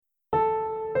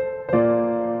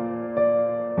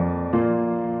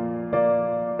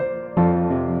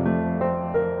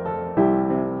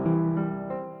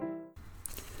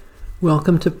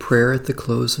Welcome to prayer at the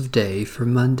close of day for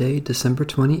Monday, December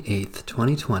 28th,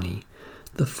 2020,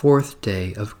 the fourth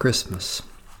day of Christmas.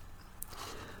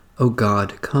 O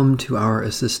God, come to our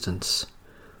assistance.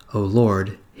 O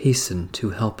Lord, hasten to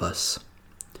help us.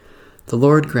 The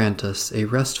Lord grant us a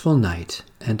restful night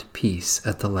and peace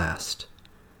at the last.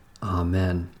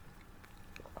 Amen.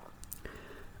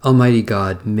 Almighty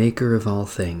God, maker of all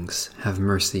things, have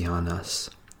mercy on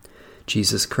us.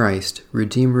 Jesus Christ,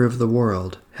 Redeemer of the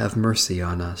world, have mercy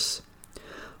on us.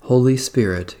 Holy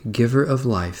Spirit, giver of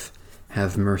life,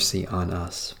 have mercy on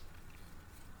us.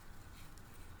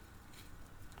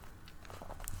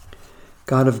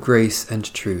 God of grace and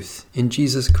truth, in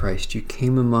Jesus Christ you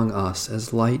came among us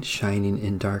as light shining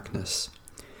in darkness.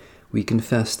 We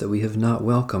confess that we have not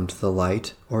welcomed the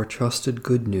light or trusted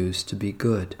good news to be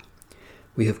good.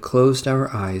 We have closed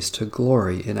our eyes to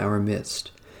glory in our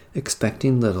midst,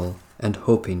 expecting little and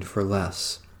hoping for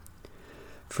less.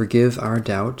 Forgive our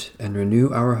doubt and renew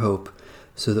our hope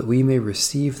so that we may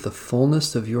receive the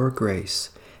fullness of your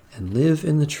grace and live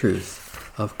in the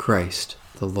truth of Christ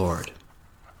the Lord.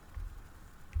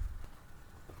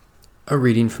 A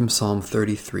reading from Psalm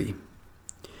 33.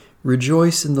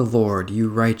 Rejoice in the Lord, you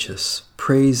righteous.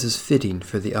 Praise is fitting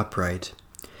for the upright.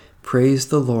 Praise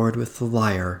the Lord with the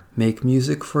lyre. Make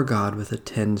music for God with a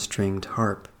 10-stringed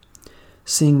harp.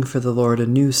 Sing for the Lord a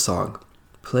new song.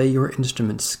 Play your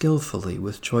instruments skillfully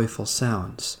with joyful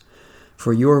sounds.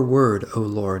 For your word, O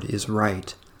Lord, is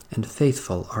right, and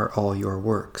faithful are all your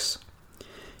works.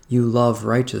 You love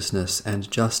righteousness and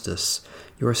justice.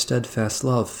 Your steadfast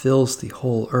love fills the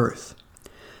whole earth.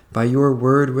 By your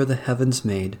word were the heavens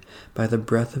made, by the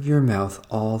breath of your mouth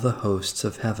all the hosts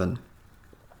of heaven.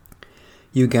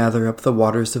 You gather up the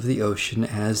waters of the ocean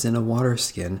as in a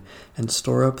waterskin, and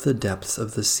store up the depths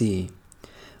of the sea.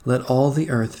 Let all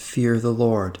the earth fear the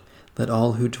Lord. Let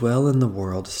all who dwell in the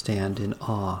world stand in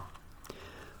awe.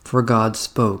 For God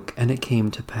spoke, and it came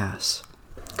to pass.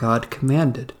 God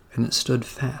commanded, and it stood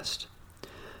fast.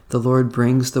 The Lord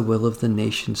brings the will of the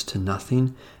nations to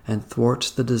nothing, and thwarts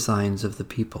the designs of the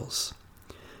peoples.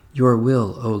 Your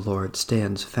will, O Lord,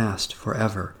 stands fast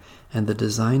forever, and the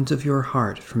designs of your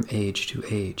heart from age to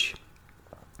age.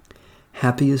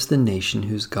 Happy is the nation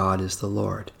whose God is the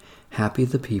Lord. Happy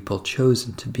the people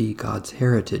chosen to be God's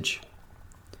heritage.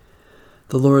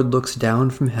 The Lord looks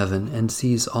down from heaven and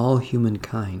sees all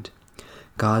humankind.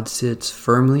 God sits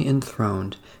firmly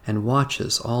enthroned and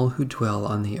watches all who dwell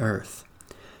on the earth.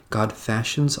 God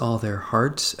fashions all their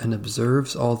hearts and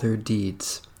observes all their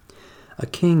deeds. A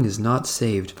king is not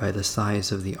saved by the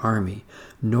size of the army,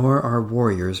 nor are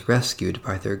warriors rescued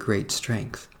by their great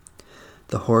strength.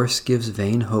 The horse gives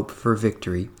vain hope for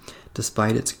victory.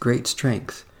 Despite its great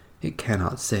strength, it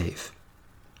cannot save.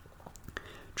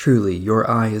 Truly, your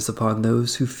eye is upon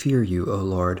those who fear you, O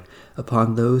Lord,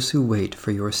 upon those who wait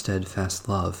for your steadfast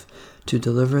love, to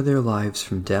deliver their lives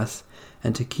from death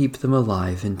and to keep them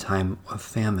alive in time of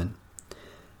famine.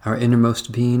 Our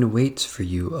innermost being waits for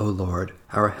you, O Lord,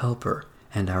 our helper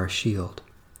and our shield.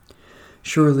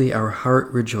 Surely our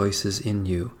heart rejoices in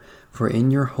you, for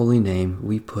in your holy name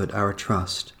we put our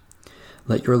trust.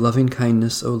 Let your loving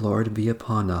kindness, O Lord, be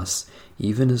upon us,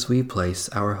 even as we place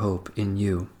our hope in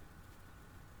you.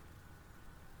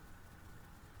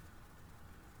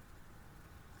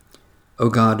 O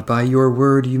God, by your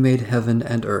word you made heaven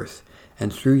and earth,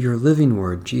 and through your living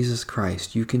word, Jesus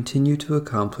Christ, you continue to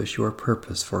accomplish your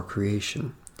purpose for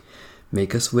creation.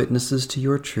 Make us witnesses to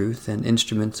your truth and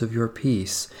instruments of your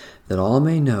peace, that all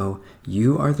may know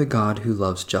you are the God who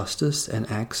loves justice and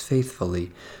acts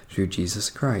faithfully through Jesus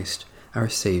Christ, our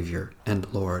Savior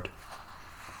and Lord.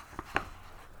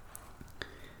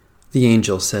 The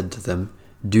angel said to them,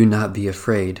 Do not be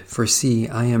afraid, for see,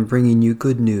 I am bringing you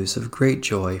good news of great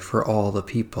joy for all the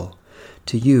people.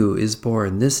 To you is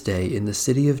born this day in the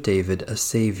city of David a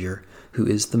Savior, who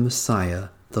is the Messiah,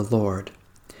 the Lord.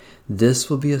 This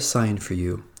will be a sign for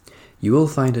you. You will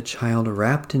find a child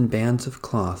wrapped in bands of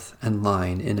cloth and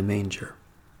lying in a manger.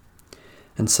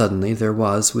 And suddenly there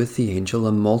was with the angel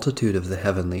a multitude of the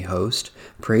heavenly host,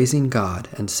 praising God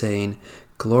and saying,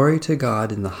 Glory to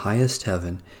God in the highest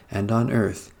heaven, and on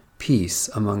earth peace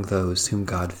among those whom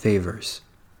God favors.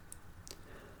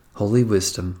 Holy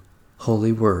wisdom,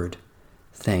 holy word,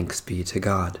 thanks be to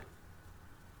God.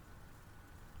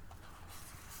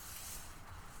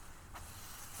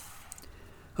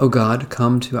 O God,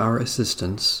 come to our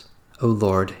assistance. O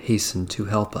Lord, hasten to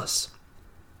help us.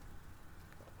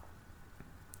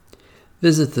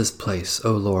 Visit this place,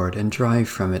 O Lord, and drive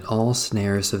from it all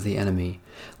snares of the enemy.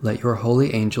 Let your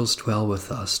holy angels dwell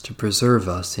with us to preserve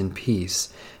us in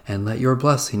peace, and let your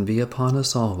blessing be upon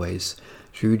us always,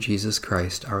 through Jesus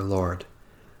Christ our Lord.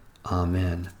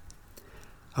 Amen.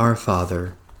 Our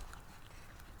Father,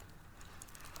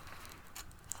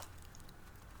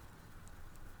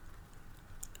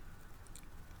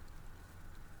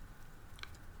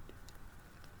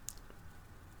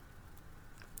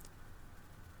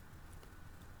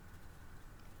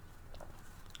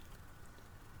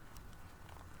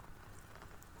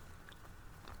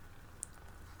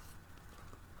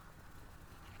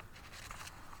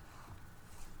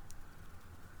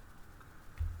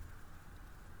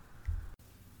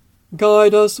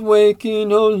 guide us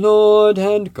waking, O Lord,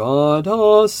 and guard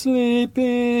us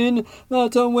sleeping,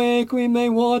 that awake we may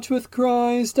watch with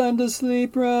Christ, and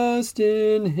asleep rest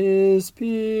in his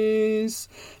peace.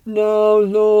 Now,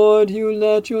 Lord, you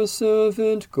let your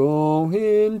servant go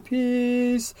in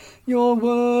peace. Your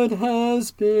word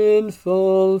has been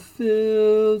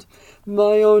fulfilled.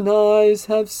 My own eyes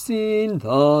have seen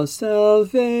the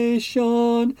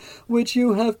salvation which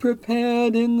you have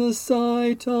prepared in the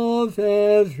sight of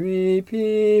every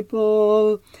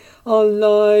people, a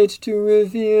light to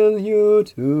reveal you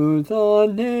to the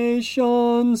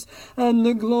nations, and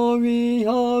the glory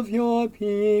of your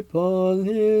people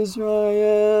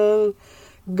Israel.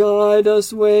 Guide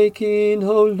us waking,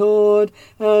 O Lord,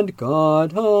 and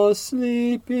guard us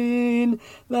sleeping,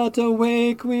 that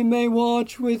awake we may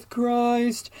watch with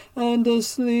Christ, and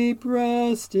asleep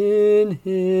rest in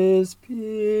his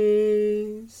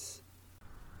peace.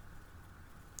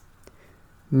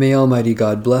 May Almighty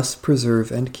God bless,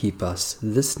 preserve, and keep us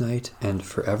this night and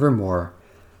forevermore.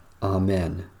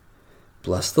 Amen.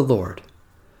 Bless the Lord.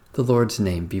 The Lord's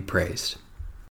name be praised.